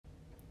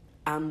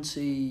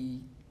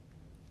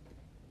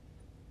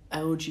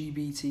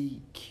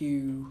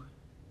anti-LGBTQ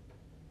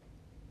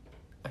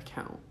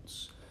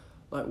accounts.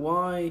 Like,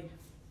 why?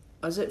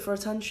 Is it for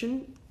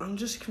attention? I'm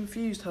just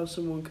confused how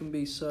someone can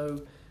be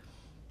so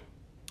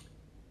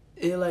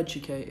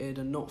ill-educated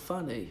and not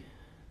funny.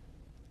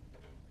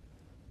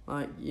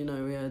 Like, you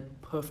know, we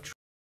had Puff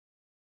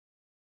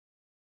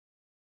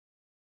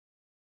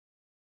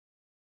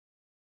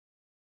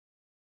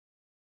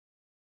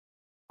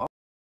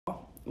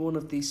one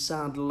of these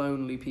sad,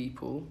 lonely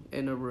people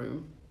in a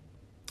room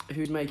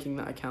who's making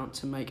that account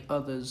to make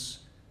others,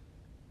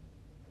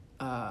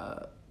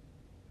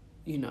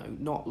 you know,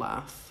 not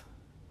laugh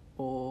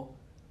or,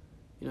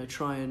 you know,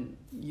 try and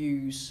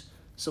use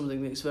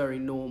something that's very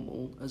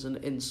normal as an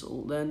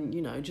insult, then,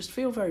 you know, just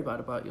feel very bad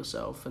about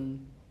yourself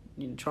and,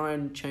 you know, try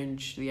and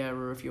change the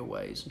error of your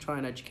ways and try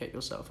and educate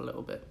yourself a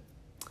little bit.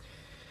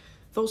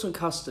 Thoughts on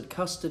custard?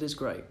 Custard is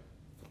great.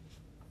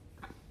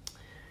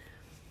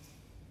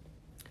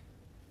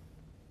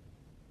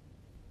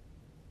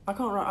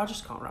 I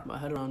just can't wrap my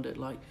head around it.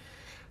 Like,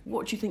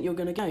 what do you think you're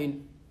going to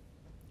gain?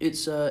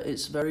 It's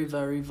very,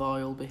 very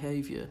vile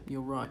behaviour.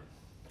 You're right.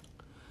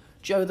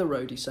 Joe the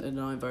Roadie said, and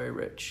I'm very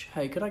rich.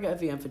 Hey, could I get a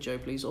VM for Joe,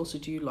 please? Also,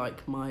 do you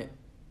like my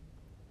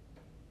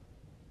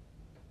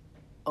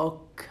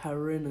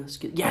ocarina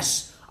skin?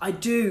 Yes, I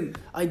do.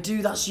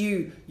 That's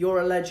you. You're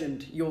a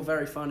legend. You're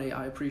very funny.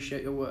 I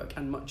appreciate your work,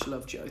 and much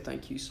love, Joe.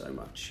 Thank you so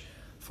much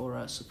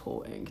for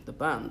supporting the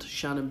band.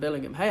 Shannon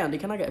Billingham. Hey, Andy,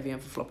 can I get a VM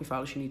for Floppy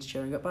Fowler? She needs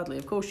cheering up badly.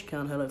 Of course you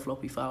can. Hello,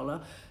 Floppy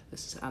Fowler.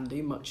 This is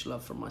Andy. Much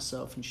love from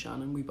myself and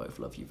Shannon. We both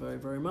love you very,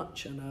 very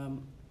much,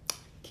 and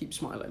keep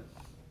smiling.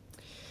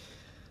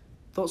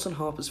 Thoughts on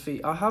Harper's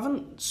Feet? I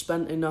haven't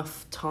spent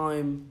enough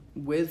time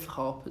with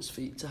Harper's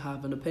Feet to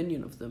have an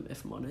opinion of them,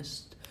 if I'm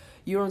honest.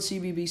 You were on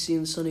CBBC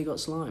and Sonny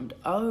got slimed.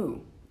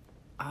 Oh.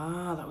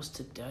 That was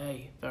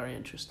today. Very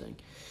interesting.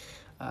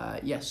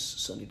 Yes,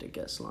 Sonny did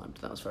get slimed.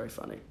 That was very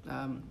funny.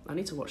 I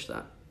need to watch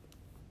that,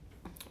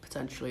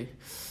 potentially.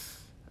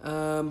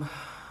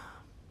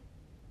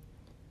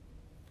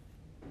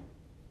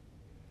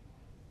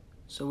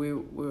 So we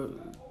were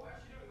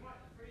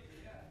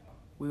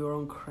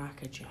on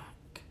Crackerjack.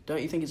 Don't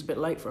you think it's a bit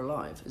late for a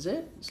live? Is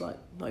it? It's like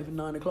not even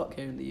 9 o'clock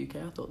here in the UK.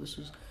 I thought this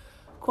was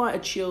quite a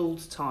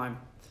chilled time.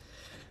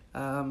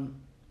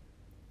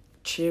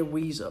 Cheer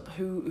Wheeze up.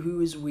 Who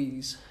is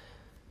Wheeze?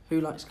 Who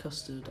likes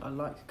custard? I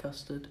like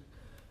custard.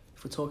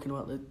 If we're talking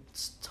about the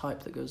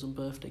type that goes on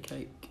birthday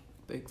cake,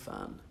 big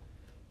fan.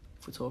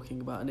 If we're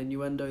talking about an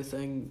innuendo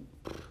thing,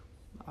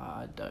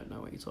 I don't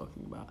know what you're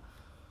talking about.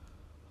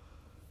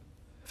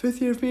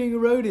 5th year of being a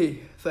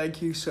roadie.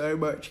 Thank you so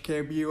much,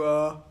 Kim. You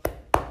are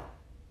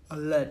a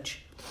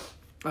ledge.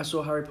 I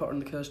saw Harry Potter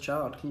and the Cursed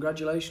Child.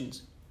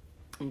 Congratulations.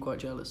 I'm quite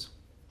jealous.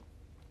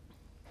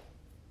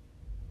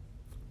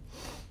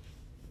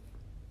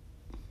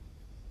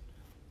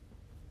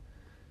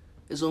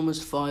 It's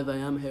almost 5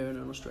 AM here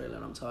in Australia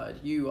and I'm tired.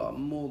 You are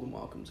more than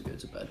welcome to go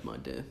to bed, my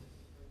dear.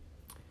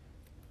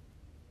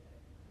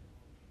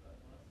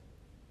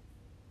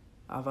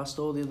 I've asked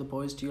all the other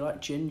boys, do you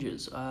like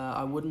gingers?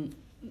 I wouldn't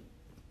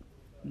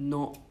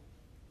not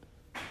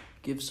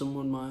give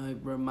someone my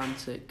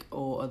romantic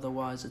or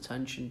otherwise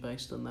attention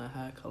based on their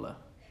hair colour.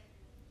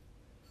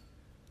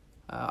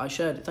 I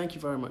shared it. Thank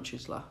you very much,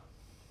 Isla.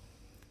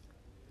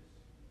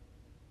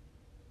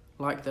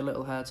 Like the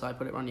little hair tie,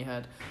 put it around your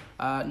head.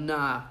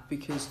 Nah,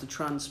 because the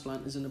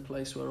transplant is in a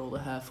place where all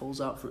the hair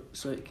falls out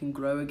so it can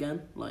grow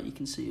again. Like you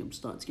can see, I'm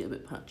starting to get a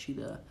bit patchy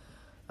there.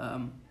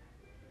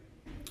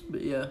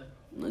 But yeah,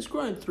 it's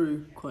growing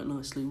through quite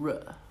nicely.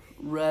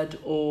 Red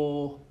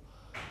or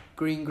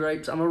green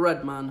grapes. I'm a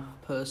red man,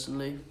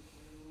 personally.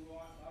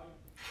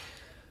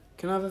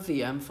 Can I have a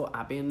VM for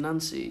Abby and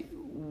Nancy?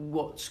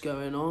 What's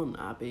going on,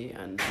 Abby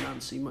and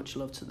Nancy? Much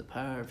love to the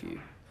pair of you.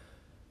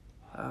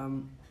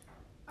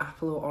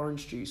 Apple or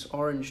orange juice?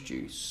 Orange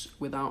juice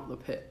without the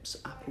pips.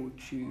 Apple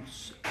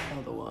juice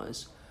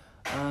otherwise.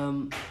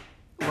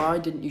 Why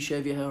didn't you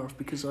shave your hair off?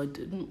 Because I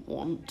didn't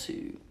want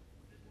to.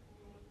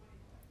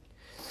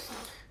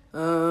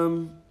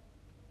 Are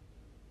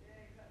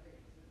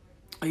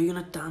you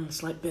going to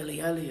dance like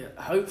Billy Elliot?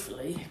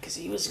 Hopefully, because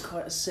he was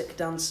quite a sick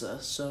dancer,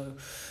 so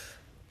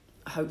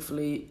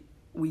hopefully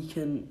we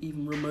can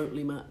even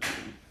remotely match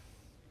him.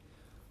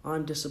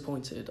 I'm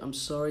disappointed. I'm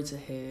sorry to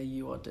hear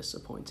you are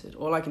disappointed.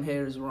 All I can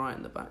hear is Ryan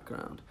in the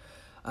background.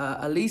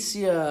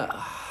 Alicia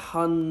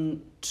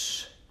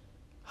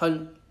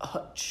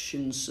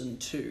Hutchinson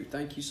too.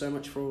 Thank you so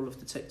much for all of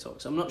the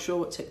TikToks. I'm not sure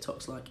what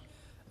TikToks like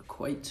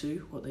equate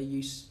to, what they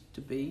used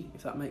to be,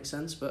 if that makes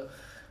sense, but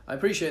I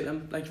appreciate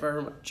them. Thank you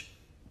very much.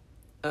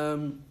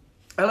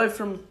 Hello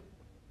from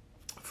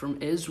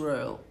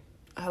Israel.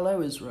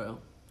 Hello,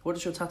 Israel. What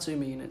does your tattoo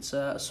mean? It's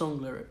a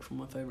song lyric from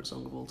my favourite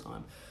song of all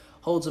time.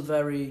 Holds a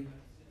very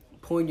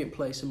poignant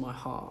place in my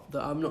heart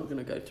that I'm not going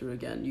to go through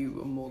again. You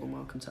are more than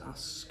welcome to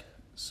ask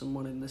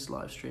someone in this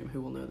live stream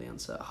who will know the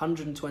answer.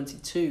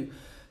 122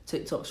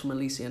 TikToks from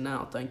Alicia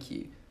now. Thank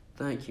you.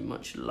 Thank you.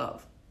 Much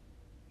love.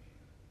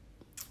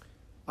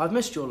 I've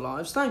missed your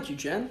lives. Thank you,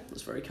 Jen.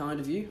 That's very kind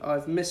of you.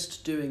 I've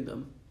missed doing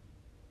them.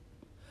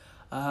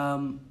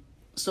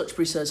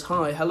 Suchbury says,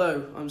 hi,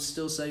 hello. I'm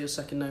still saying your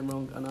second name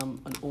wrong, and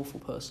I'm an awful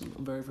person.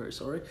 I'm very, very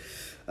sorry.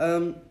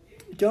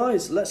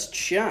 Guys, let's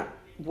chat.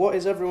 What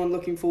is everyone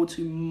looking forward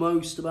to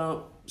most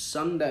about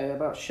Sunday,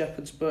 about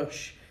Shepherd's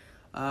Bush?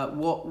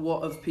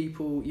 What have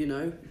people, you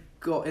know,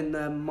 got in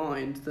their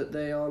mind that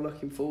they are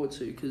looking forward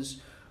to?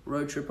 Because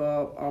Roadtrip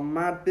are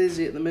mad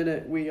busy at the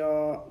minute. We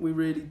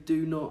really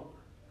do not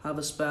have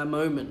a spare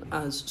moment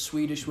as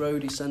Swedish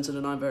Roadie Centred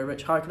and I'm very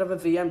rich. Hi, could I have a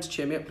VM to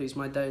cheer me up, please?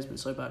 My day has been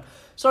so bad.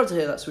 Sorry to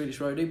hear that, Swedish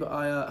Roadie, but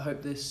I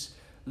hope this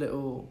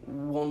little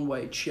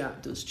one-way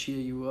chat does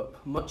cheer you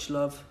up. Much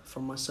love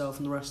from myself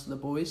and the rest of the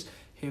boys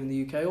here in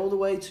the UK, all the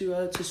way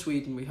to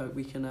Sweden. We hope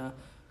we can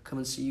come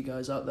and see you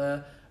guys out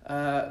there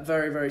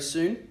very, very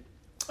soon.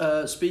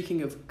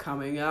 Speaking of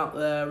coming out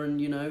there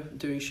and, you know,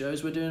 doing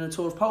shows, we're doing a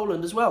tour of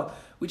Poland as well,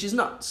 which is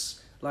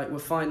nuts. Like, we're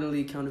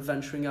finally kind of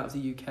venturing out of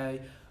the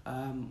UK,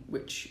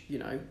 which, you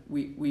know,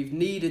 we've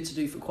needed to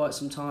do for quite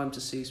some time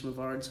to see some of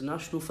our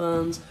international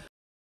fans.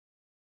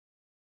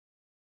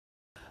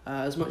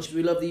 As much as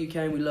we love the UK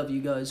and we love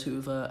you guys who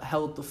have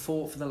held the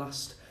fort for the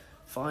last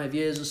 5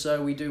 years or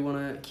so, we do want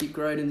to keep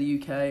growing in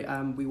the UK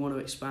and we want to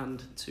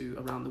expand to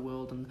around the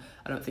world, and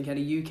I don't think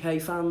any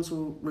UK fans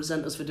will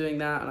resent us for doing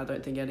that, and I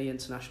don't think any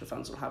international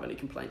fans will have any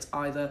complaints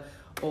either.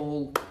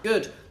 All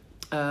good.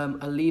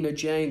 Alina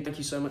Jane, thank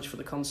you so much for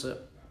the concert.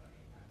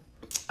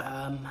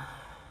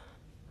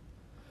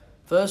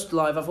 First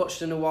live I've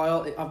watched in a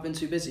while. I've been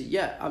too busy.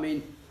 Yeah, I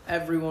mean,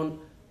 everyone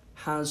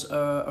has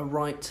a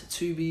right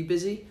to be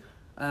busy.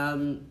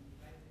 No,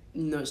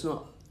 it's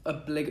not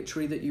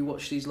obligatory that you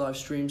watch these live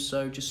streams,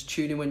 so just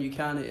tune in when you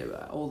can.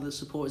 All the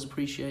support is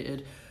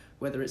appreciated,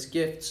 whether it's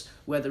gifts,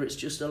 whether it's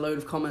just a load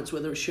of comments,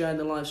 whether it's sharing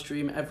the live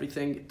stream.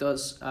 Everything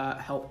does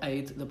help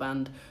aid the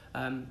band.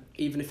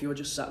 Even if you're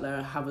just sat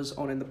there, have us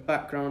on in the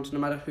background, no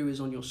matter who is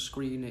on your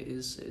screen, it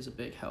is a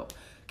big help.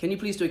 Can you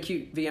please do a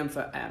cute VM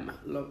for M?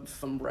 Love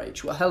from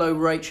Rach. Well, hello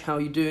Rach, how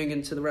are you doing?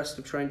 And to the rest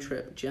of Train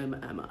Trip, Jem,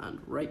 Emma and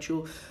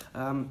Rachel.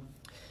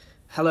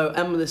 Hello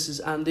Emma, this is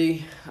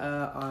Andy.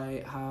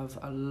 I have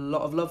a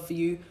lot of love for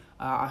you.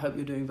 I hope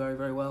you're doing very,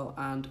 very well,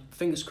 and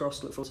fingers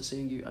crossed, look forward to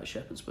seeing you at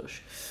Shepherd's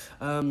Bush.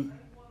 Good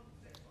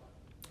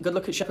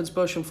luck at Shepherd's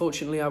Bush.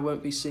 Unfortunately, I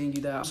won't be seeing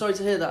you there. I'm sorry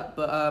to hear that,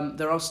 but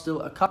there are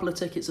still a couple of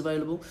tickets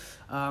available.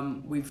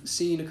 We've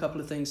seen a couple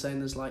of things saying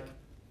there's like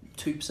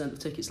 2% of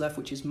tickets left,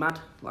 which is mad.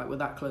 Like, we're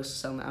that close to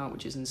selling it out,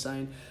 which is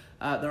insane.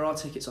 There are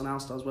tickets on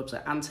Alstar's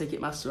website and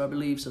Ticketmaster, I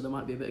believe, so there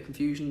might be a bit of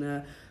confusion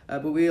there.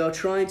 But we are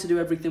trying to do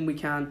everything we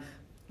can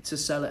to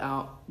sell it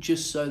out,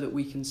 just so that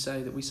we can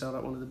say that we sold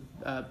out one of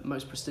the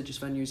most prestigious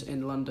venues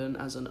in London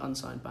as an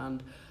unsigned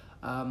band,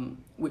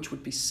 which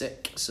would be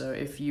sick. So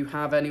if you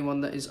have anyone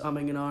that is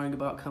umming and ahhing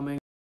about coming,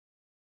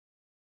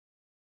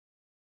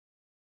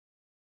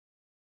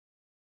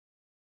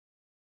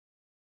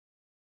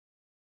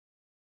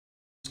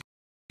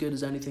 good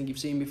as anything you've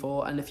seen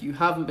before, and if you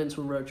haven't been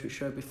to a Roadtrip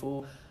show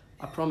before,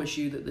 I promise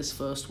you that this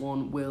first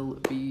one will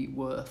be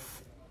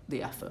worth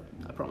the effort.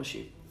 I promise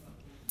you.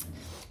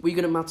 Were you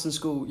good at maths in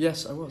school?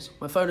 Yes, I was.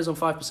 My phone is on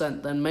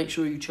 5%, then make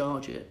sure you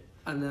charge it,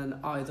 and then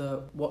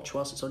either watch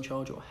whilst it's on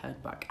charge or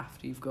head back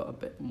after you've got a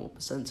bit more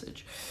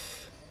percentage.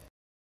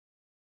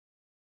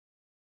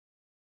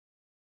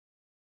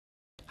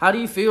 How do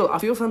you feel? I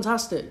feel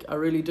fantastic. I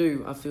really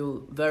do. I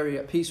feel very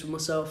at peace with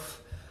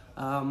myself.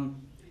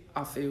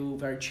 I feel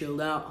very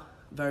chilled out,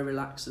 very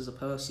relaxed as a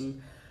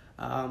person.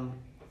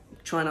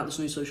 Trying out this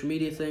new social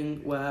media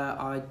thing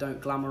where I don't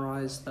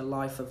glamorize the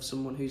life of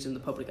someone who's in the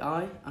public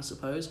eye, I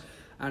suppose.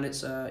 And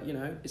it's, you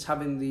know, it's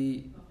having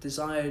the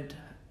desired,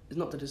 it's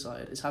not the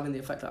desired, it's having the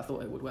effect that I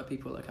thought it would, where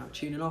people are kind of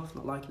tuning off,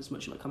 not liking as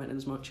much, not commenting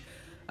as much,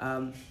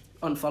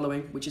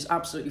 unfollowing, which is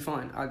absolutely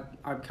fine.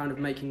 I'm kind of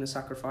making the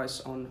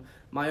sacrifice on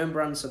my own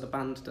brand so the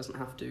band doesn't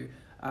have to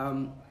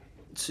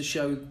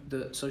show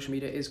that social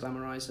media is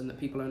glamorized and that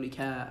people only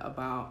care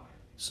about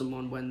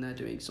someone when they're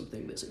doing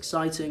something that's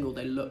exciting or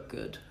they look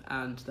good,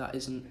 and that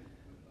isn't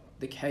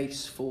the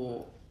case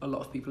for a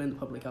lot of people in the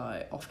public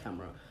eye off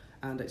camera.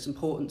 And it's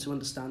important to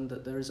understand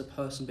that there is a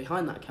person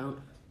behind that account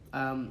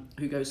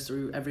who goes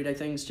through everyday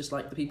things just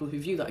like the people who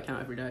view that account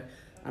every day.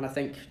 And I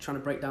think trying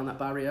to break down that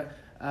barrier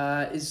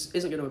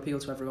isn't going to appeal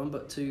to everyone,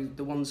 but to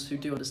the ones who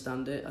do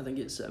understand it, I think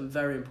it's a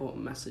very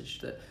important message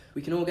that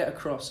we can all get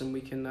across, and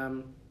we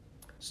can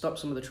stop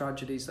some of the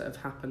tragedies that have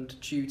happened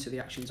due to the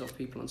actions of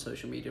people on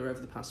social media over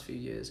the past few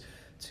years,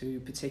 to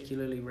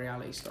particularly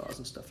reality stars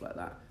and stuff like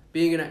that.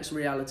 Being an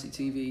ex-reality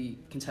TV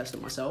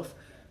contestant myself,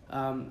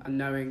 and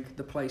knowing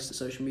the place that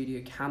social media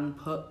can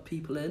put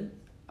people in,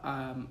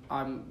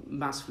 I'm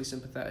massively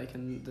sympathetic,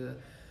 and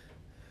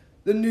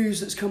the news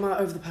that's come out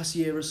over the past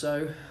year or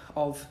so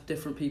of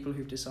different people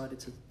who've decided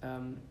to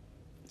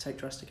take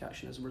drastic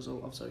action as a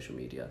result of social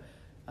media,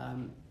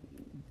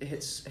 it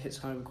hits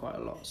home quite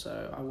a lot.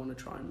 So I want to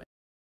try and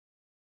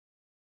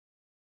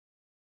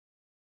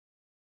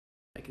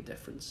make a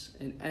difference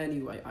in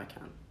any way I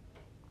can.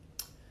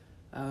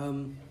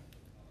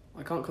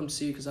 I can't come to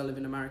see you because I live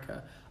in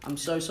America. I'm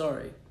so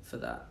sorry for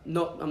that.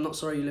 I'm not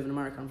sorry you live in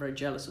America. I'm very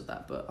jealous of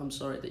that, but I'm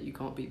sorry that you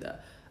can't be there.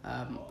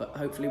 But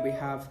hopefully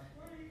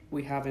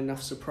we have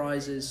enough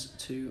surprises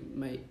to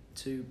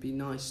be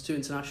nice to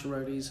international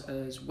roadies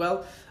as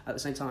well at the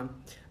same time.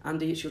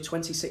 Andy, it's your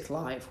 26th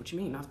live. What do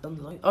you mean? I've done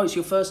the oh, it's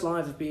your first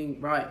live of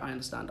being right. I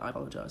understand. I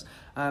apologise.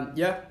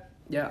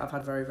 Yeah, I've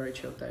had a very, very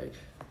chill day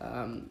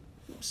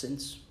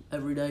since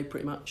every day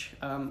pretty much.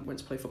 Went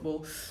to play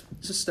football.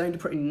 Sustained a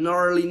pretty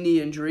gnarly knee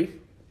injury.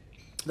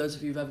 Those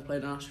of you who've ever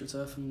played an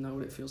AstroTurf and know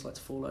what it feels like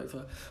to fall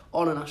over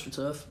on an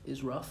AstroTurf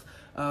is rough.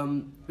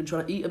 Been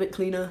trying to eat a bit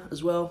cleaner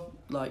as well.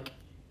 Like,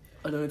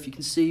 I don't know if you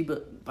can see,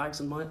 but bags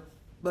in my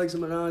eyes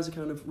are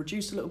kind of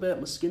reduced a little bit.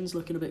 My skin's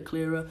looking a bit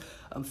clearer.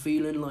 I'm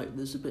feeling like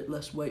there's a bit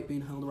less weight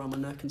being held around my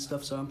neck and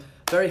stuff. So I'm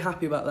very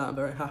happy about that. I'm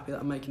very happy that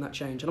I'm making that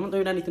change. And I'm not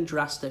doing anything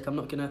drastic. I'm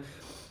not going to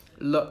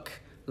look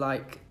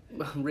like,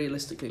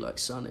 realistically, like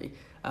Sonny,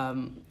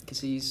 because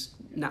he's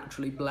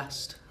naturally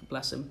blessed,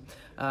 bless him,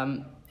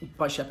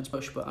 by Shepherd's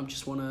Bush. But I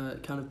just want to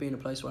kind of be in a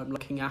place where I'm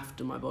looking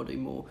after my body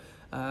more.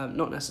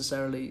 Not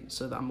necessarily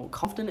so that I'm more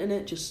confident in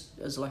it, just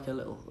as like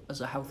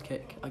as a health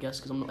kick, I guess,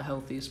 because I'm not the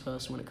healthiest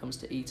person when it comes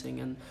to eating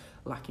and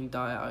lacking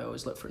diet. I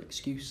always look for an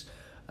excuse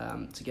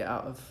to get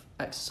out of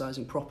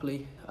exercising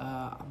properly.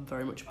 I'm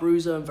very much a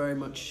bruiser. I'm very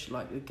much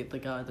like the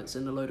guy that's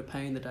in a load of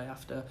pain the day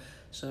after.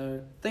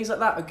 So things like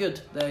that are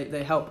good.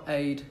 They help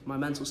aid my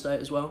mental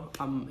state as well.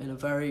 I'm in a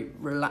very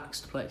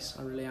relaxed place.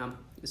 I really am.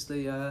 It's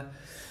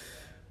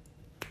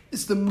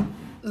the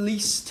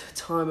least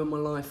time in my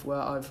life where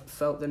I've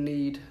felt the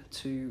need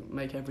to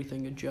make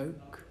everything a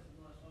joke,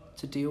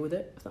 to deal with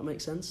it, if that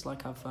makes sense.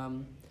 Like, I've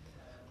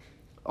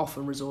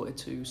often resorted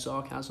to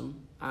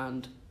sarcasm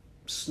and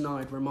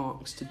snide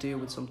remarks to deal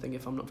with something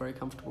if I'm not very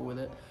comfortable with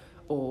it,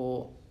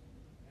 or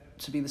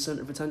to be the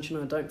centre of attention.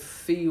 I don't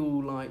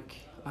feel like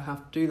I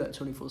have to do that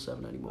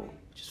 24/7 anymore.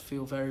 I just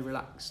feel very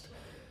relaxed.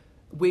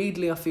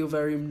 Weirdly, I feel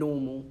very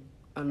normal,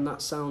 and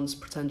that sounds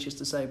pretentious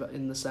to say, but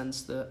in the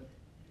sense that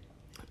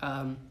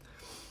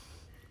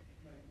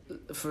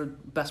for the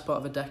best part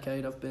of a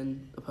decade I've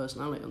been a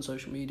personality on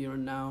social media,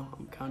 and now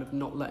I'm kind of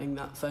not letting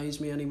that faze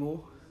me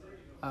anymore,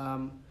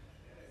 and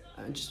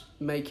just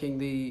making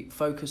the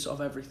focus of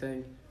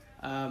everything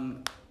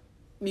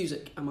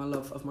music and my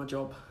love of my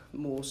job,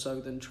 more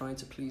so than trying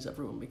to please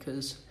everyone,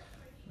 because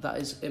that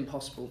is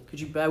impossible. Could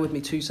you bear with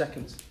me 2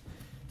 seconds?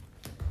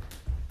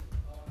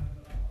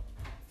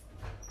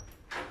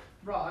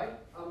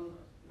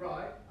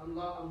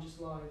 I'm just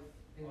live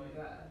in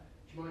there.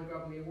 Do you mind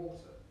grabbing me a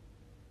water?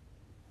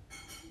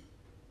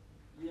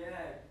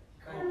 Yeah,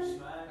 coach,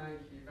 man. Thank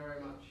you very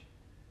much.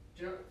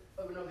 Do you know,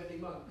 we're not getting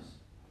any mugs?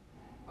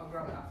 I'll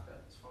grab it after,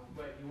 it's fine.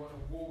 Wait, you want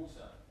a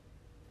water?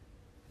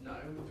 No, do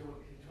you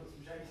want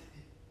some shade?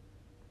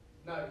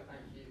 No,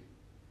 thank you.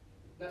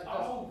 No,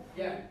 oh!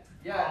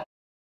 Yeah.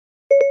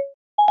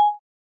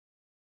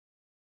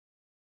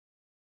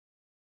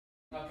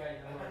 Okay,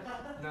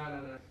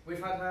 No. We've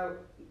had how...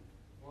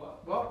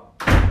 What?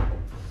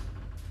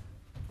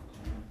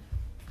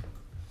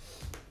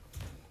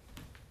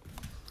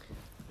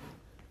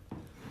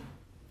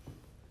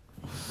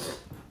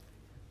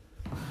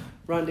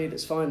 Randy at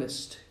its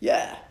finest.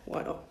 Yeah,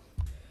 why not?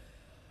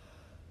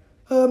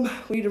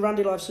 We need a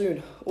Randy live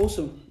soon.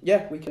 Awesome.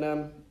 Yeah, we can.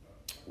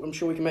 I'm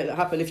sure we can make that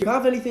happen. If you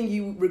have anything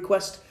you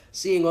request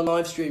seeing on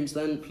live streams,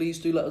 then please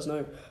do let us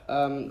know.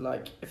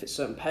 Like if it's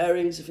certain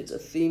pairings, if it's a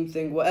theme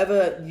thing,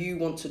 whatever you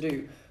want to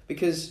do.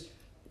 Because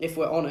if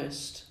we're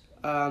honest,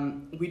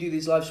 we do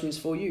these live streams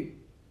for you.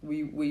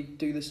 We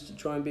do this to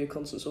try and be a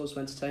constant source of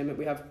entertainment.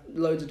 We have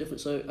loads of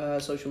different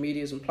social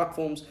medias and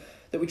platforms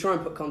that we try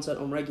and put content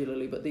on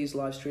regularly, but these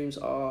live streams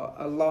are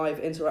a live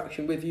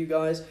interaction with you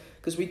guys,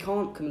 because we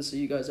can't come and see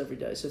you guys every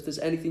day. So if there's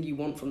anything you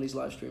want from these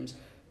live streams,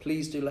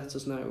 please do let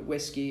us know.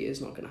 Whiskey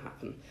is not going to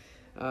happen.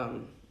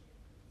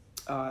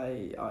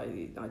 I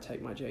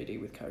take my JD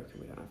with Coke,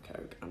 and we don't have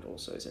Coke, and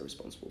also it's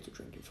irresponsible to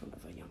drink in front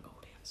of a young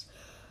audience.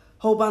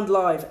 Whole band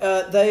live.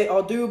 They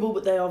are doable,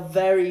 but they are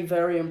very,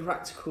 very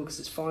impractical, because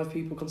it's 5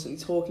 people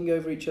constantly talking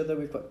over each other.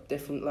 We've got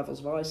different levels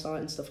of eyesight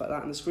and stuff like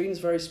that, and the screen is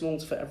very small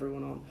to fit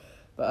everyone on.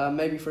 But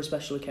maybe for a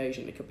special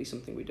occasion, it could be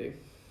something we do.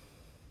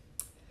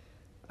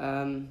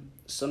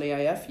 Sunny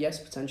AF, yes,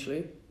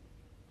 potentially.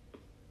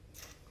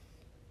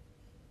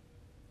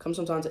 Come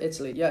sometime to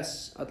Italy.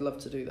 Yes, I'd love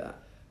to do that.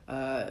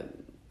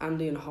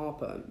 Andy and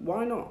Harper,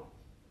 why not?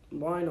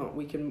 Why not?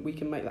 We can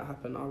make that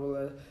happen. I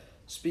will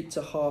speak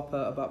to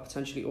Harper about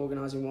potentially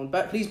organising one.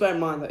 But please bear in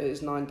mind that it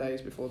is 9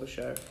 days before the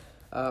show,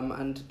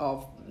 and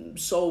our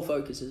sole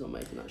focus is on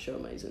making that show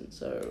amazing.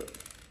 So,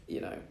 you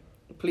know,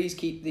 please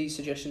keep these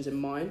suggestions in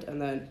mind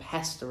and then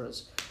pester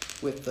us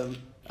with them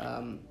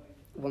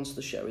once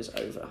the show is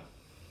over.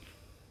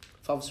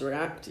 Fovvs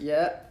React,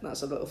 yeah,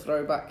 that's a little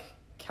throwback.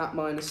 Cat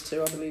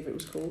 -2, I believe it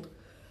was called.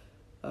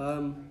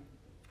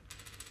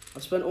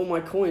 I've spent all my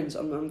coins.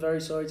 I'm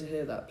very sorry to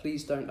hear that.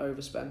 Please don't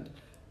overspend.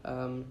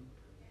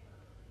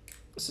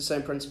 It's the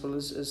same principle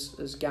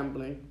as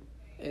gambling,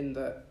 in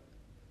that...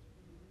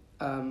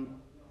 do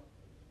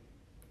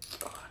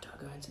I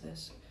go into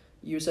this?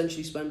 you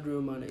essentially spend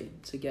real money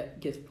to get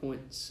gift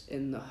points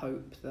in the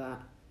hope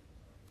that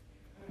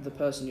the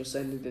person you're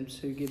sending them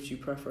to gives you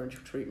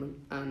preferential treatment.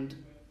 And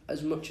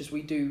as much as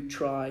we do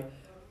try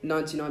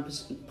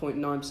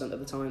 99.9% of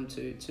the time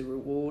to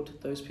reward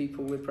those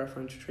people with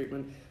preferential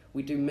treatment,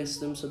 we do miss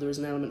them, so there is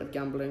an element of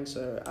gambling.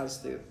 So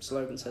as the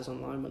slogan says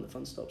online, when the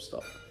fun stops,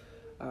 stop.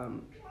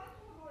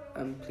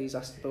 And please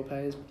ask the bill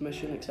payer's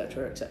permission,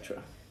 etc,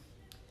 etc.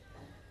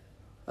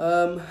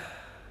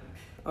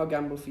 I'll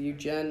gamble for you,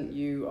 Jen.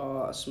 You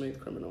are a smooth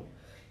criminal.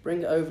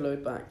 Bring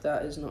Overload back.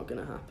 That is not going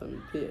to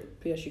happen.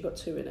 P.S. You got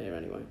 2 in here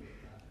anyway.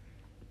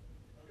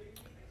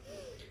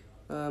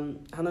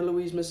 Hannah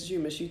Louise misses you.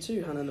 Miss you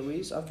too, Hannah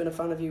Louise. I've been a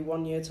fan of you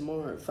 1 year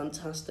tomorrow.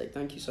 Fantastic.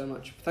 Thank you so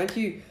much. Thank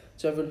you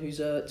to everyone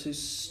who's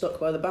stuck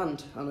by the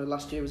band. I know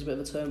last year was a bit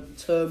of a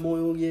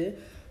turmoil year,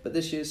 but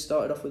this year's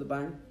started off with a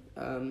bang.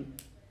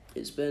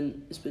 It's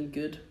been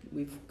good.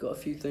 We've got a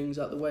few things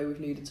out the way we've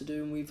needed to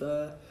do, and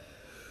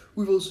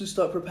we've also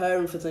started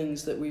preparing for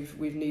things that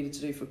we've needed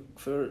to do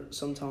for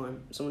some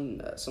time.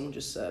 Someone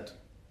just said,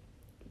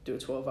 do a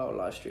 12-hour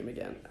live stream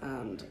again,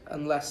 and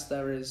unless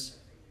there is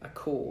a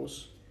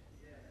cause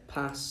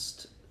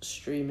past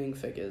streaming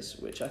figures,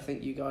 which I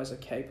think you guys are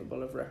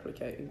capable of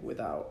replicating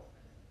without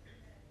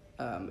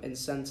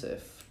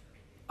incentive,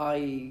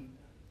 i.e.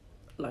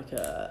 like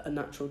a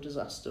natural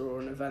disaster or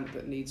an event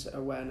that needs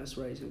awareness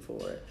raising for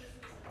it,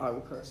 I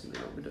will personally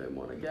not be doing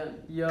one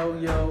again.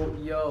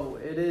 Yo,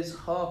 it is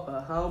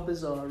Harper. How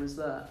bizarre is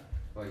that?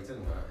 What are you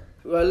talking about?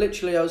 Well,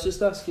 literally, I was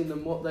just asking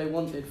them what they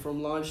wanted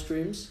from live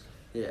streams.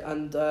 Yeah.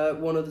 And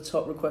one of the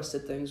top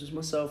requested things was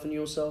myself and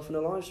yourself in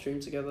a live stream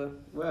together.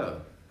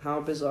 Well. How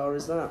bizarre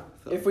is that?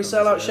 If we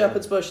sell out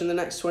Shepherd's Bush in the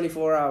next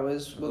 24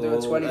 hours, we'll do a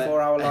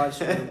 24-hour live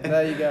stream.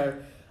 There you go.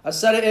 I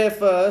said it here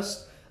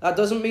first. That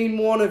doesn't mean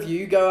one of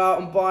you go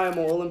out and buy them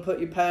all and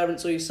put your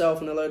parents or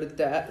yourself in a load of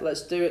debt.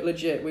 Let's do it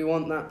legit. We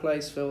want that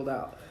place filled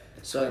out.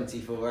 So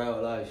 24-hour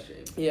live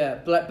stream. Yeah,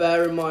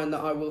 bear in mind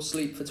that I will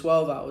sleep for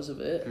 12 hours of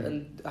it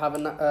and have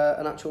an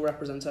actual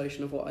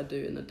representation of what I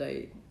do in a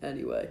day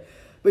anyway.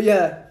 But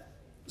yeah,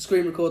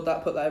 screen record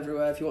that, put that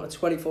everywhere. If you want a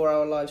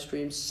 24-hour live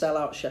stream, sell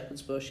out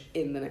Shepherd's Bush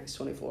in the next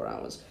 24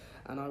 hours,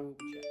 and I will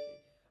be checking.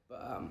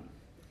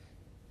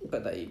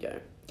 But there you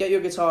go. Get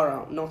your guitar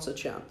out. Not a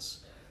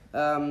chance.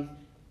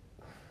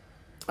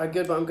 I'm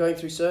good, but I'm going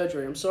through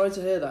surgery. I'm sorry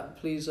to hear that.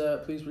 Please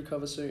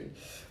recover soon.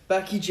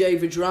 Becky J.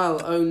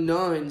 Vidral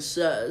 09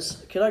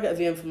 says, could I get a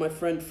VM for my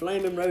friend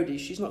Flamin' Roadies?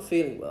 She's not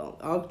feeling well.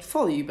 I'll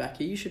follow you,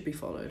 Becky. You should be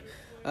followed.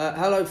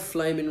 Hello,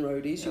 Flamin'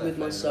 Roadies. You're with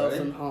myself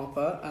and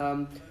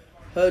Harper.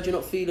 Heard you're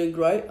not feeling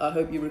great. I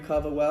hope you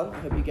recover well. I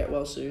hope you get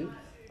well soon.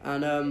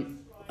 And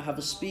have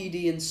a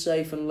speedy and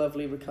safe and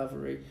lovely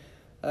recovery.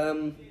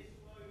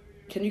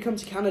 Can you come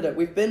to Canada?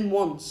 We've been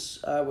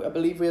once. I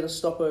believe we had a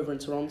stopover in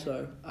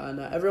Toronto, and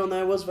everyone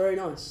there was very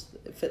nice.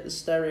 It fit the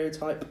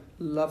stereotype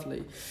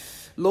lovely.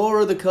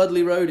 Laura the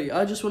Cuddly Roadie.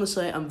 I just want to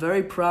say I'm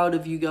very proud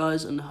of you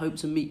guys and hope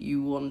to meet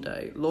you one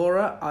day.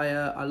 Laura,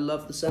 I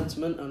love the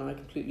sentiment, and I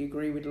completely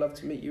agree. We'd love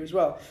to meet you as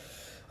well.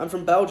 I'm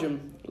from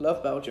Belgium.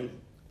 Love Belgium.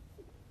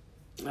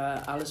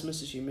 Alice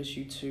misses you. Miss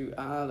you too,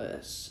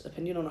 Alice.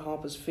 Opinion on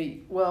Harper's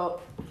feet?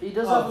 Well, he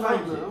does have a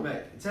thank leg you, now.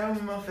 mate. Tell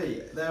me my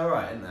feet. They're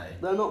alright, aren't they?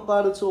 They're not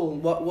bad at all.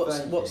 What's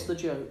Thank the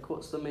joke?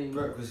 What's the meme?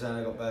 Brooke was saying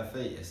I got bare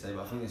feet yesterday,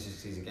 but I think it's just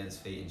 'cause he's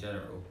against feet in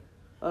general.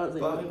 I don't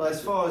think. But I think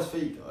as far as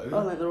feet go,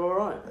 I think they're all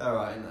right. they're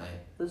alright, aren't they?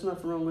 There's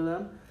nothing wrong with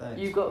them. Thanks.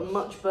 You've got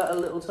much better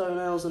little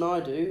toenails than I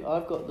do.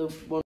 I've got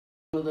one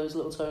of those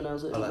little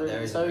toenails that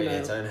there is is a really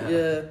really toenail.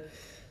 Yeah.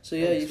 So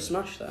yeah, Thanks, you've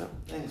smashed that.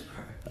 Thanks,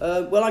 bro.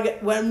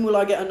 When will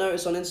I get a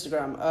notice on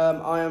Instagram?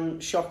 I am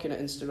shocking at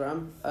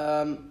Instagram.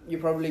 You're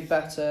probably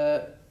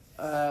better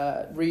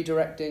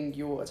redirecting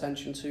your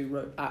attention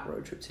to at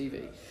Roadtrip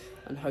TV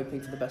and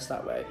hoping for the best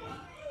that way.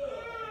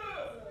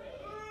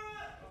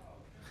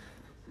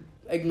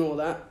 Ignore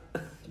that.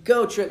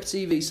 Girl Trip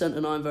TV sent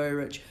an I'm very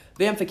rich.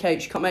 VM for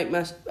Kate. She can't make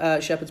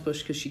Shepherd's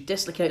Bush because she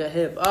dislocated her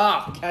hip.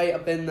 Kate,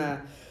 I've been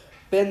there.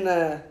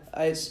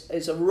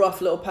 It's a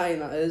rough little pain,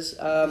 that is.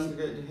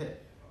 Dislocated your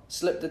hip?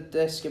 Slipped a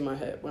disc in my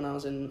hip when I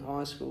was in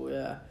high school,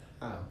 yeah.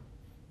 How?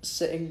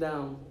 Sitting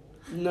down.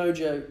 No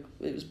joke.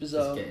 It was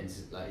bizarre. You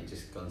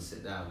just gone to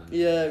sit down.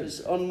 Yeah, it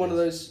was on one of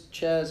those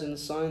chairs in the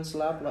science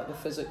lab, like the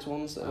physics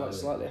ones that were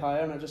slightly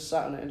higher, and I just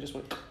sat on it and just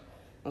went...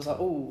 I was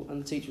like, oh,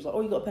 and the teacher was like, oh,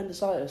 you got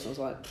appendicitis? And I was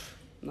like,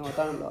 no, I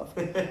don't, love.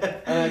 And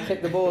I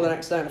kicked the ball the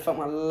next day and I felt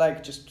my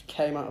leg just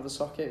came out of the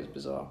socket. It was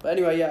bizarre. But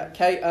anyway, yeah,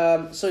 Kate,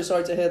 so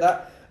sorry to hear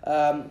that.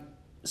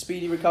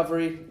 Speedy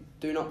recovery.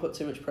 Do not put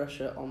too much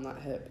pressure on that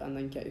hip, and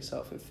then get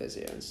yourself in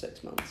physio in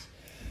 6 months.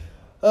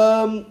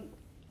 Have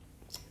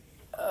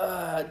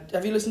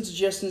you listened to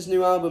Justin's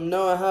new album?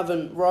 No, I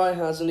haven't. Rye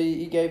has, and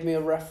he gave me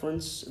a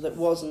reference that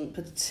wasn't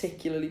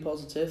particularly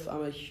positive.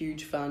 I'm a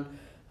huge fan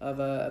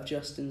of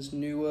Justin's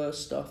newer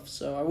stuff,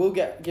 so I will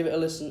give it a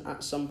listen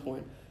at some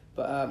point.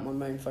 But my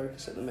main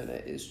focus at the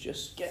minute is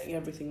just getting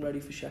everything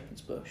ready for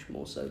Shepherd's Bush,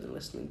 more so than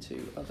listening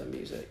to other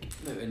music.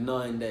 We're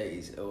 9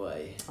 days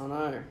away. I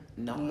know.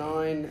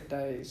 9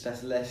 days.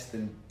 That's less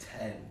than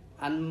 10.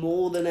 And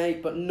more than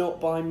 8, but not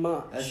by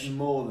much. That's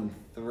more than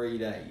 3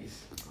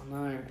 days. I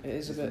know, it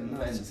is a It's bit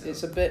nutty. mental.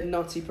 It's a bit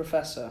nutty,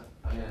 Professor.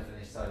 I'm going to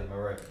finish tidying my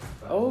room.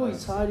 Oh,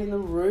 he's tidying the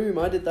room.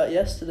 I did that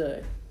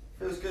yesterday.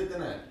 Feels good,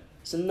 doesn't it?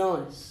 It's a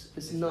nice.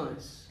 It's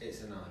nice.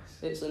 It's a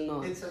nice. It's a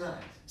nice. It's a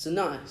nice. It's a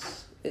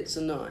nice. It's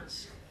a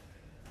nice.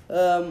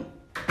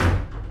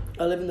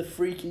 I live in the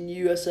freaking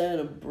USA and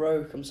I'm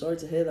broke. I'm sorry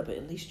to hear that, but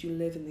at least you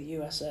live in the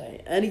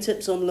USA. Any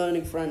tips on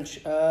learning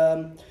French?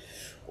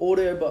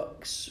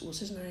 Audiobooks. What's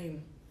his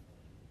name?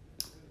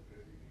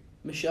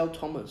 Michelle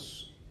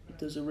Thomas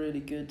does a really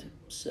good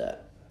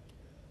set.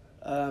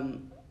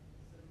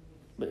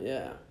 But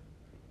yeah.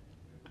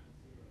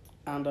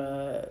 And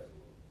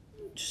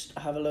just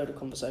have a load of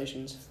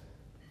conversations.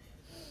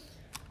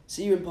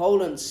 See you in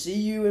Poland. See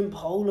you in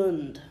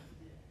Poland.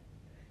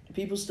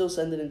 People still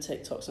sending in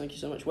TikToks. Thank you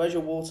so much. Where's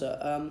your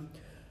water?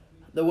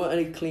 There weren't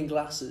any clean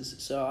glasses,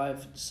 so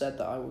I've said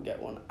that I will get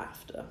one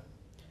after.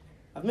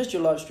 I've missed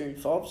your live stream,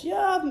 Fovvs.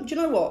 Yeah, do you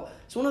know what?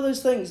 It's one of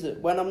those things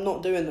that when I'm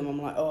not doing them, I'm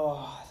like,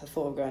 oh, the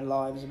thought of going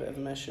live is a bit of a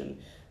mission.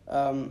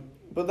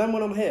 But then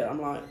when I'm here,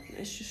 I'm like,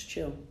 it's just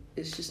chill.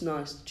 It's just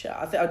nice to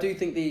chat. I do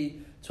think the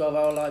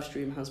 12-hour live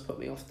stream has put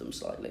me off them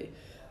slightly.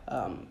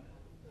 I'm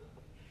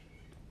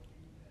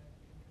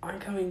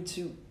coming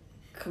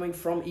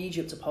from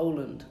Egypt to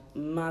Poland.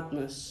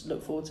 Madness.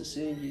 Look forward to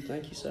seeing you.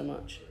 Thank you so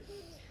much.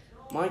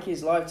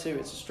 Mikey's live too.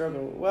 It's a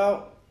struggle.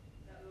 Well,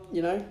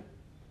 you know,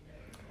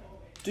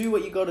 do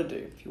what you got to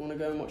do. If you want to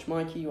go and watch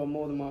Mikey, you are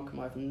more than welcome.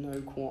 I have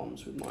no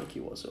qualms with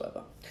Mikey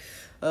whatsoever.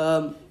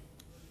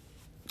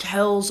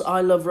 Kells, I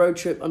love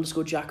Roadtrip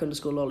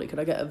 _Jack_Lolly. Could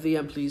I get a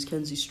VM, please?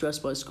 Kenzie's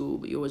stressed by school,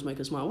 but you always make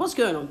us smile. What's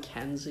going on,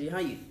 Kenzie? How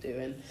you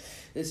doing?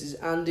 This is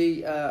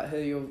Andy. I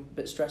hear you're a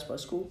bit stressed by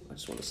school. I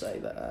just want to say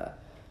that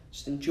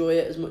just enjoy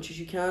it as much as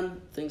you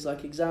can. Things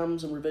like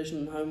exams and revision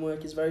and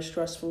homework is very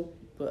stressful,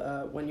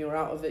 but when you're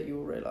out of it,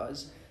 you'll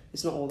realise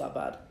it's not all that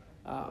bad.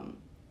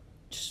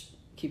 Just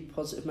keep a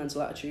positive mental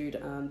attitude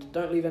and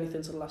don't leave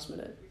anything to the last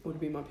minute, would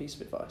be my piece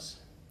of advice.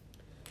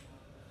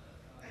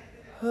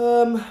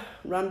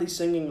 Randy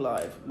singing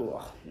live.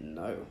 Oh,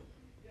 no.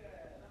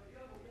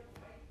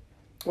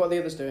 What are the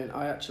others doing?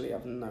 I actually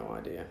have no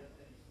idea.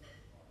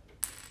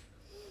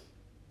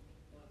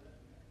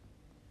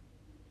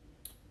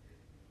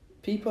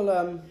 People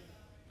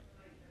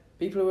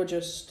who are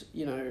just,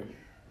 you know,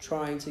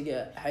 trying to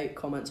get hate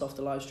comments off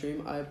the live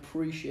stream, I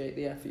appreciate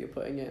the effort you're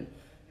putting in,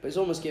 but it's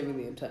almost giving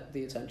the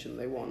attention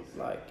they want.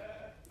 Like,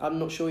 I'm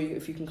not sure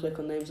if you can click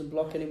on names and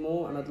block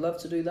anymore, and I'd love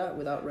to do that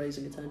without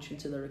raising attention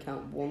to their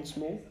account once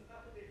more,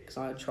 because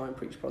I try and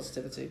preach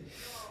positivity.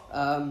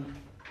 But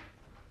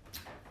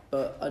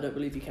I don't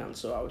believe you can,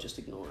 so I'll just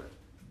ignore it.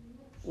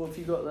 What have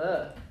you got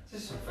there?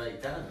 Just some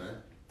fake tan,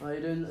 man. Are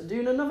you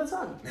doing another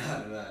tan? No,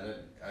 I don't.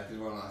 I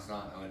did one last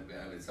night. I went a bit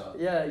over the top.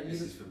 Yeah,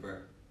 This is for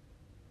Brooke.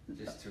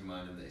 Just to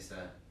remind him that it's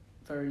there.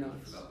 Very nice.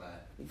 I forgot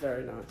that.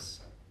 Very nice.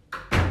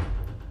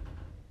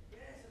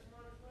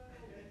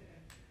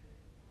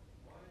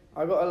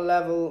 I got a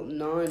level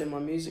 9 in my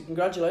music.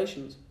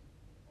 Congratulations.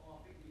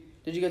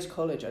 Did you go to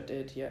college? I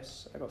did,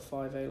 yes. I got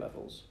 5 A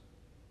levels.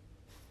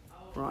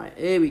 Right,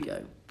 here we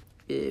go.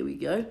 Here we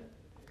go.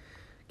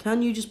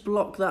 Can you just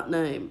block that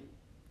name?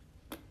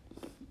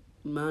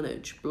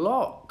 Manage.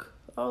 Block.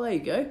 Oh, there you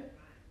go.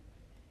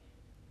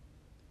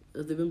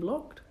 Have they been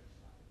blocked?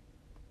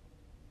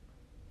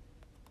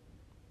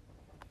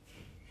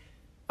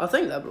 I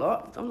think they're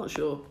blocked. I'm not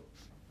sure.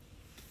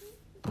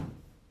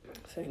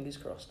 Fingers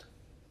crossed.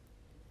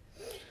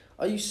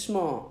 Are you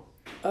smart?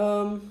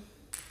 I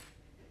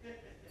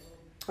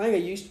think I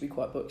used to be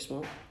quite book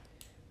smart.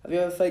 Have you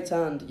ever faked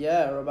hand?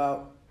 Yeah,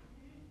 about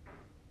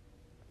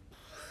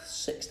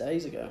 6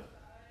 days ago.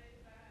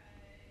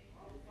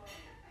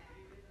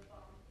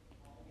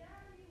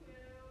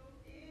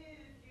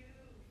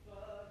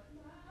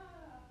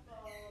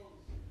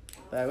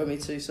 Bear with me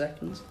 2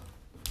 seconds.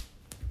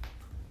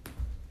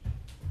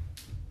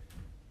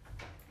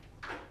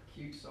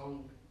 Cute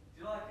song.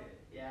 Do you like it?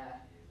 Yeah.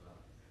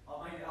 I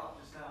made it up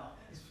just now.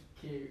 It's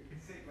cute.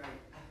 It's sick, mate.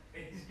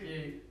 It's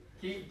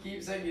Cute.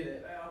 Keep singing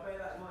it. Hey, I'll bear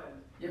that in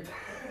mind. Yep.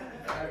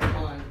 Bear in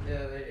mind.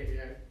 Yeah, there you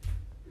go.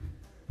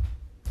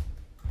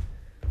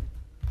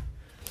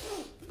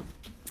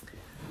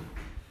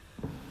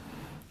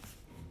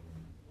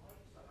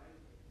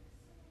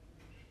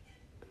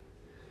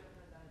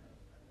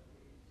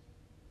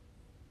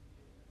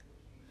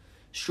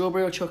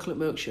 Strawberry or chocolate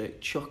milkshake?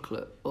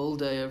 Chocolate. All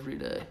day, every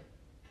day.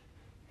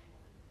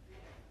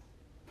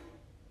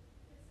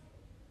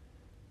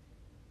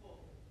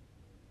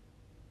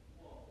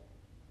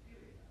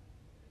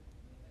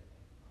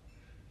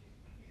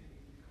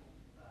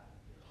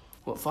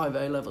 What 5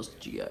 A levels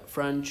did you get?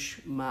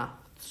 French,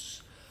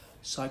 maths,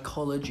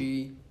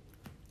 psychology,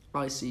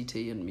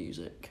 ICT and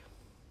music.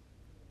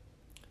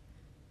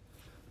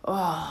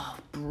 Oh,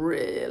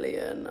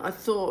 brilliant. I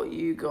thought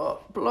you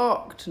got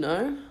blocked,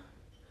 no?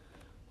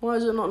 Why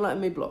is it not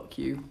letting me block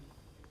you?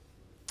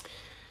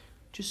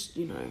 Just,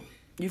 you know,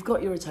 you've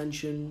got your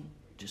attention.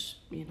 Just,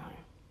 you know,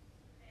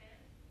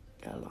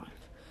 get a life.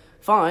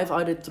 5?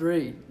 I did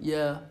 3.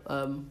 Yeah.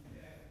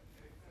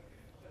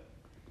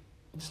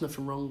 There's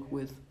nothing wrong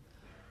with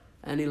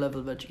any level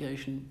of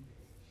education.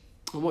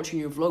 I'm watching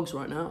your vlogs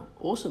right now.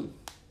 Awesome.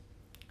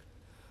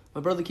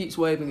 My brother keeps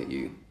waving at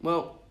you.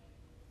 Well,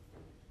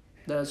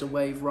 there's a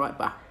wave right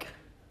back.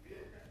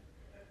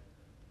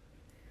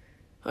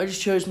 I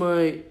just chose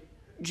my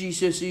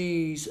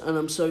GCSEs and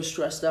I'm so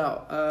stressed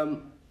out.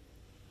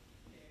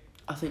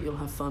 I think you'll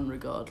have fun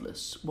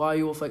regardless. Why are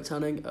you all fake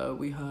tanning?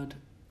 We had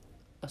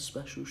a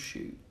special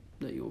shoot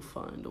that you'll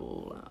find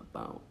all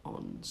about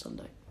on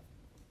Sunday.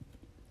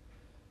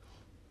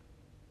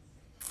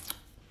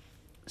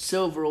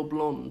 Silver or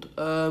blonde?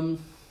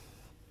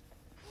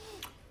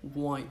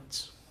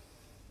 White.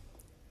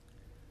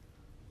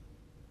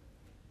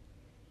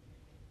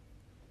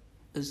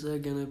 Is there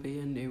gonna be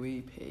a new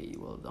EP?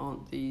 Well,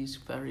 aren't these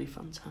very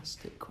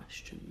fantastic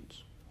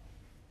questions?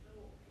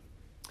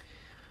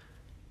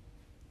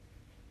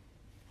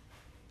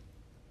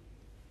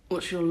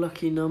 What's your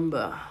lucky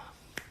number?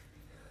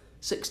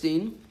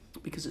 16,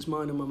 because it's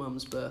mine and my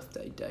mum's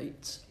birthday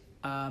date.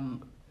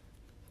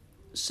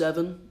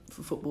 7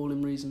 for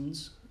footballing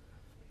reasons,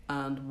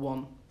 and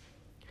 1.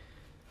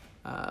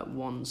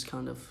 1's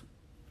kind of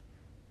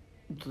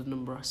the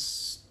number I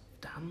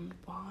stand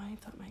by,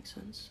 if that makes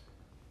sense.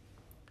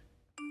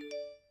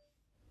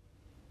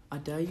 I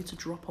dare you to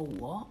drop a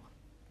what?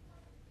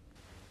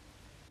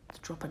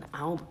 To drop an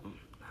album?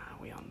 No,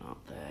 we are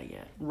not there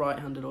yet.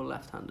 Right-handed or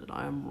left-handed?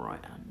 I am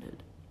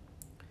right-handed.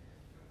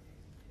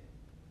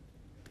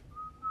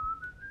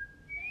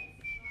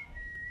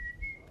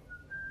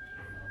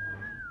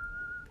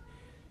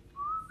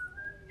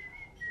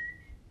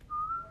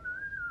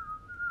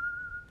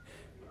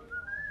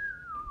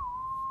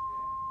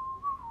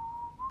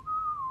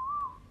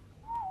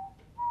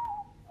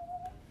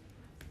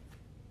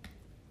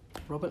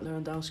 Robert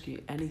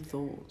Lewandowski, any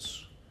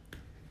thoughts?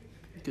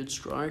 Good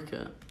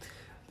striker.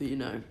 But you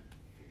know,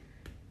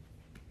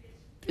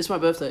 it's my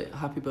birthday.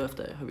 Happy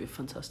birthday. I hope you have a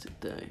fantastic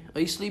day.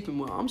 Are you sleeping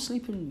well? I'm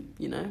sleeping,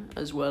 you know,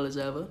 as well as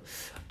ever.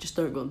 Just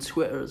don't go on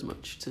Twitter as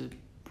much to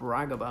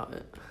brag about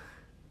it.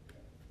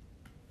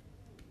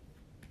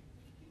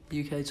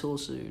 UK tour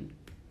soon.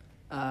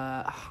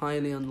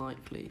 Highly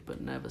unlikely, but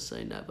never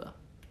say never.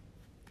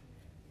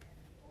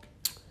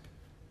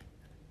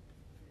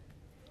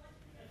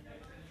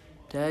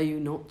 Dare you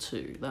not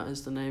to. That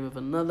is the name of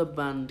another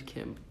band,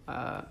 Kim.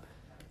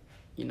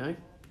 You know,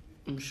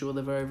 I'm sure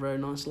they're very, very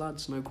nice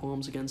lads. No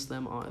qualms against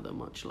them either.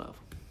 Much love.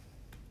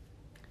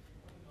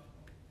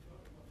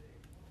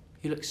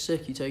 You look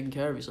sick. You taking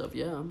care of yourself?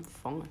 Yeah, I'm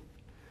fine.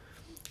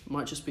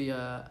 Might just be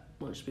a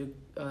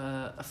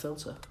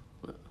filter.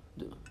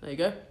 There you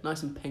go.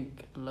 Nice and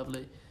pink and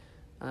lovely.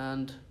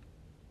 And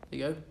there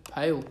you go.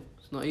 Pale.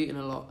 It's not eating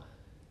a lot.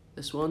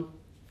 This one,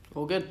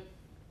 all good.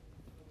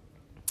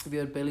 Have you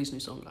heard Billy's new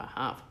song? I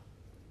have.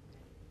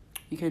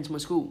 You came to my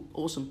school.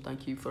 Awesome.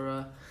 Thank you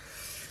for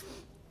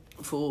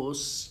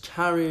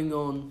carrying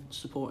on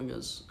supporting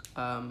us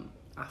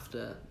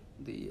after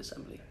the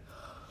assembly.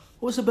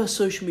 What's the best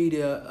social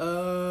media?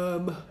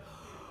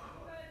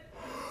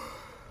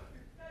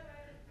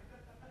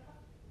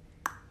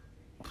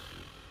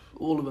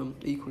 All of them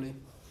equally.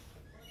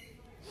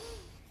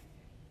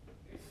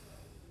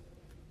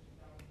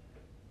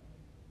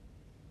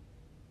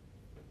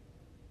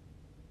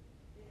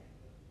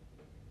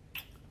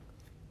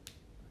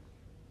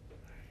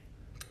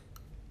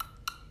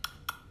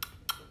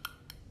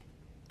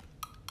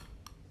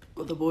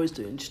 What the boys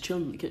doing? Just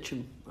chilling in the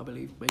kitchen, I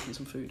believe, making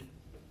some food.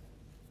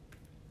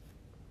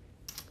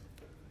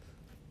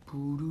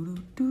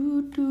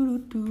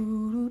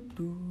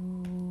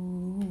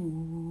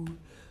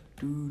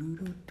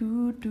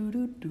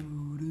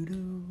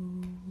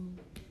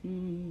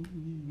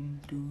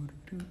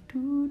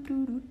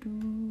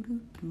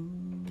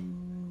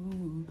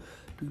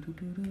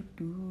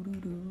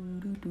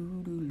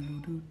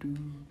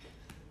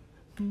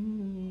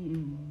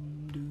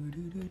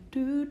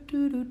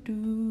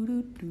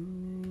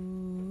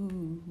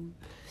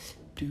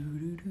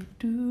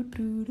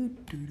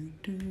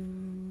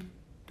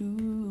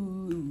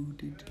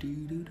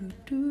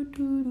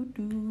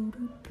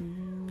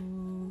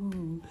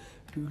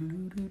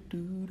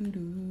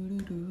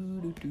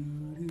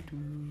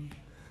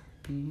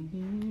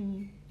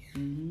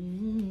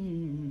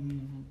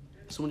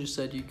 Someone just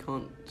said you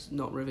can't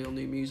not reveal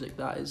new music.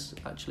 That is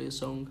actually a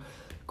song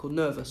called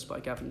Nervous by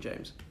Gavin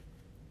James.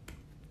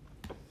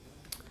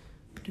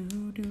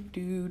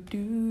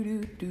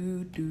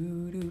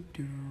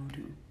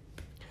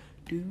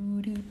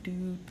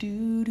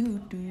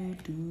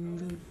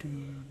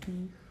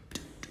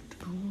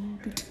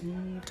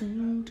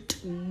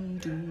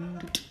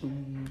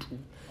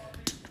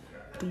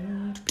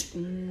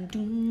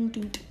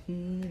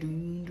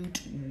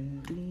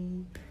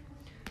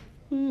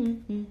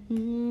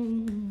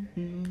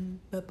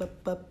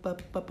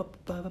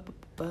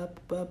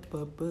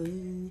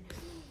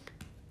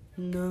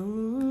 No.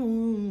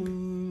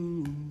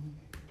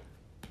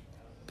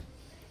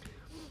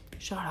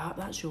 Shut up,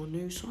 that's your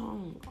new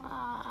song.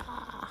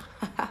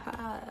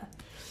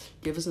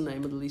 Give us the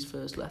name of the least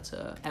first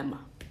letter. M.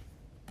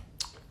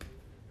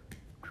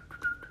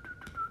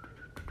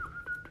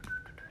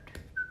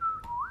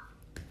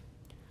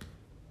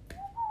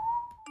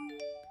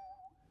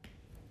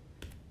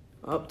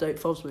 Update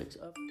Fovvs mix.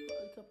 I've got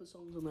a couple of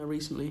songs on there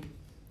recently.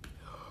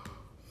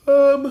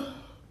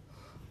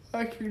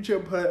 I can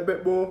jump on it a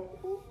bit more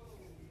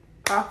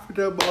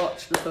after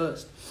March the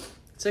 1st.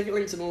 Ticket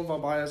links in all of our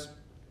bios.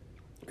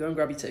 Go and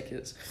grab your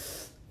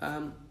tickets.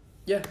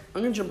 Yeah,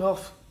 I'm going to jump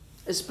off.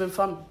 It's been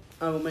fun.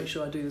 I will make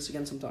sure I do this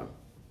again sometime.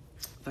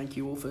 Thank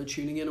you all for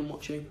tuning in and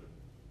watching.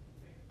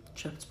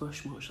 Shepherd's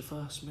Bush, March the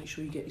 1st. Make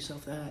sure you get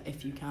yourself there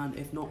if you can.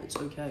 If not, it's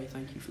okay.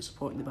 Thank you for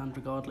supporting the band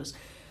regardless.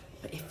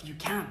 But if you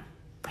can,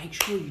 make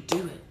sure you do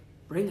it.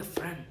 Bring a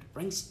friend.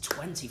 Bring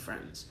 20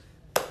 friends.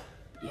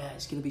 Yeah,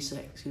 it's going to be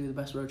sick. It's going to be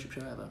the best road trip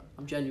show ever.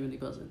 I'm genuinely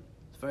buzzing.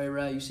 It's very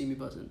rare you see me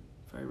buzzing.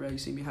 Very rare you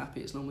see me happy.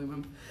 It's normally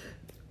when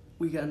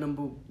we get a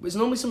number... It's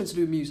normally something to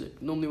do with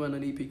music. Normally when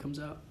an EP comes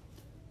out.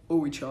 Or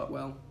we chart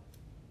well.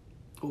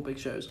 Or big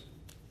shows.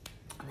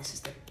 And this is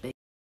the big